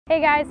Hey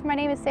guys, my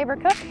name is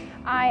Sabré Cook.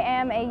 I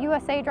am a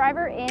USA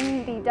driver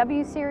in the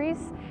W Series,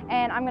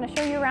 and I'm going to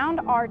show you around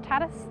our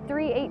Tatuus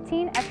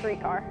T-318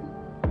 F3 car.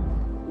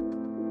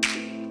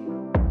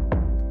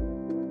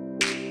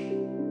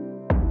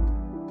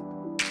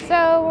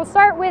 So we'll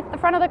start with the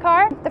front of the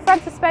car. The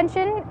front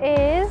suspension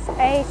is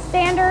a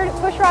standard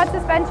pushrod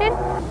suspension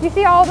you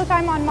see all the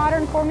time on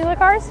modern formula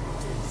cars.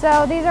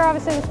 So these are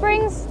obviously the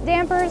springs,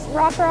 dampers,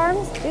 rocker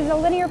arms. These are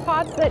linear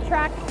pots that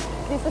track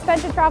the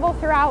suspension travel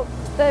throughout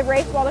the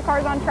race while the car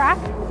is on track.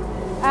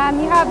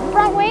 You have the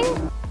front wing.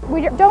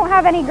 We don't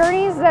have any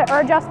gurneys that are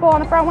adjustable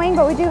on the front wing,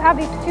 but we do have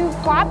these two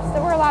flaps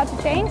that we're allowed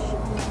to change.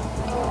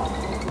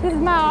 This is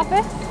my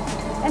office.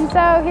 And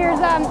so here's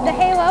the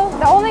halo.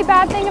 The only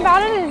bad thing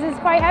about it is it's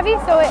quite heavy,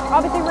 so it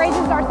obviously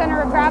raises our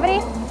center of gravity,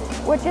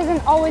 which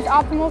isn't always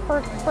optimal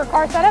for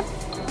car setup.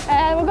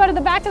 We'll go to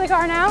the back of the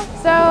car now.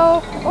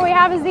 So what we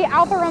have is the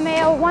Alfa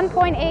Romeo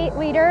 1.8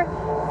 liter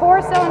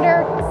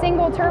 4-cylinder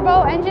single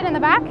turbo engine in the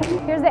back.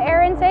 Here's the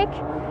air intake.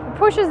 It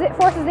forces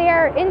the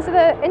air into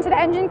the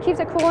engine, keeps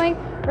it cooling,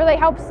 really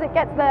helps it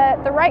get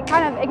the right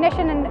kind of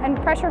ignition and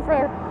pressure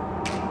for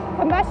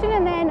combustion.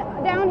 And then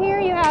down here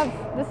you have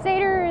the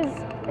stator is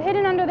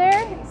hidden under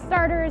there,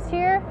 starter is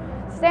here,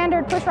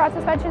 standard pushrod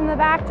suspension in the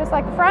back just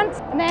like the front.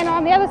 And then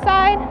on the other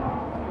side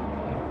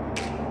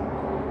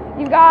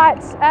you've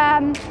got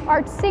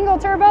our single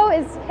turbo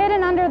is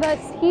hidden under the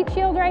heat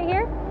shield right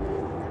here.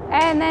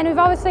 And then we've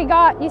obviously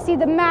got, you see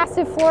the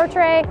massive floor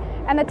tray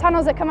and the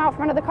tunnels that come out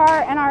from under the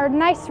car and our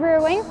nice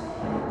rear wing.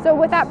 So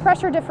with that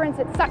pressure difference,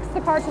 it sucks the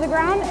car to the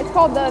ground. It's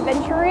called the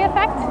Venturi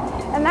Effect.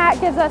 And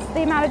that gives us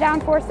the amount of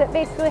downforce that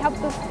basically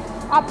helps us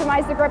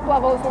optimize the grip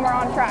levels when we're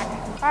on track.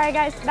 All right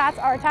guys, that's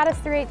our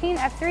Tatuus T-318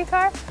 F3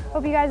 car.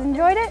 Hope you guys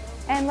enjoyed it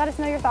and let us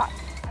know your thoughts.